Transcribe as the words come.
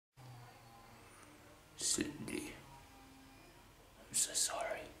so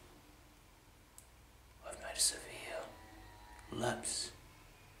sorry. I've made a severe lapse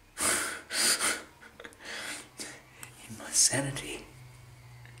in my sanity.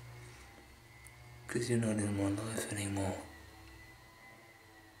 Because you're not in my life anymore.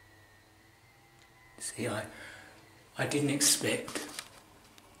 See, I didn't expect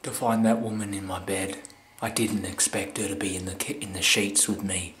to find that woman in my bed. I didn't expect her to be in the sheets with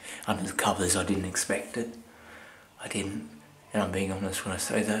me, under the covers. I didn't expect it. I didn't. And I'm being honest when I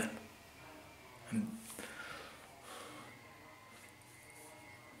say that.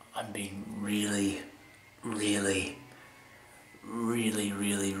 I'm being really, really, really,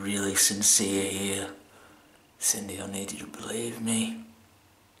 really, really sincere here. Cindy, I need you to believe me.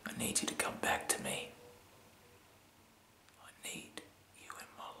 I need you to come back to me. I need you in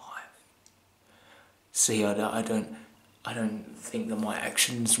my life. See, I don't think that my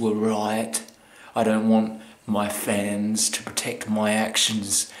actions were right. I don't want my fans to protect my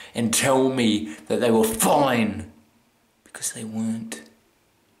actions and tell me that they were fine. Because they weren't.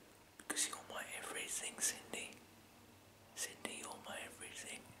 Because you're my everything, Cindy. Cindy, you're my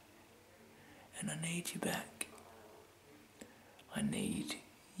everything. And I need you back. I need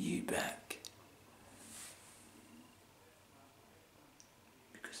you back.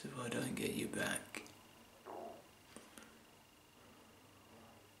 Because if I don't get you back,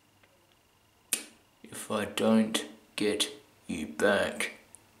 if I don't get you back,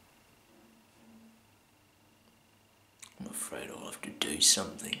 I'm afraid I'll have to do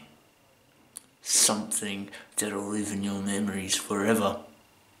something. Something that'll live in your memories forever.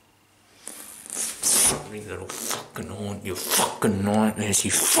 Something that'll fucking haunt your fucking nightmares,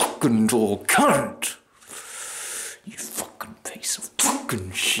 you fucking dog cunt! You fucking piece of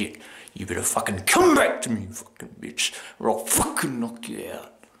fucking shit. You better fucking come back to me, you fucking bitch, or I'll fucking knock you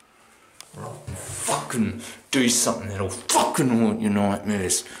out. Or I'll fucking do something that'll fucking haunt your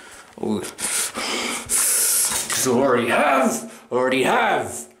nightmares. Because I already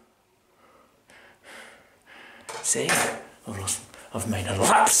have. See, I've made a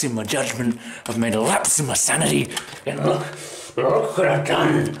lapse in my judgment, I've made a lapse in my sanity, and look what I've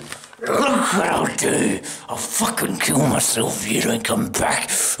done. Look what I'll do. I'll fucking kill myself if you don't come back.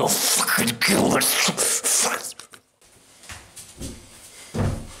 I'll fucking kill myself.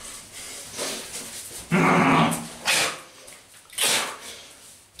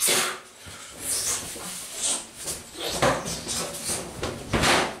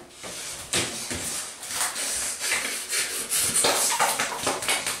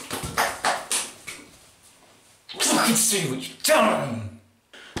 Fucking see what you've done.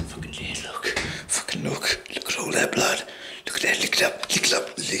 Fucking here, look. Fucking look. Look at all that blood. Look at that. Lick it up. Lick it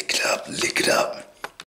up. Lick it up. Lick it up.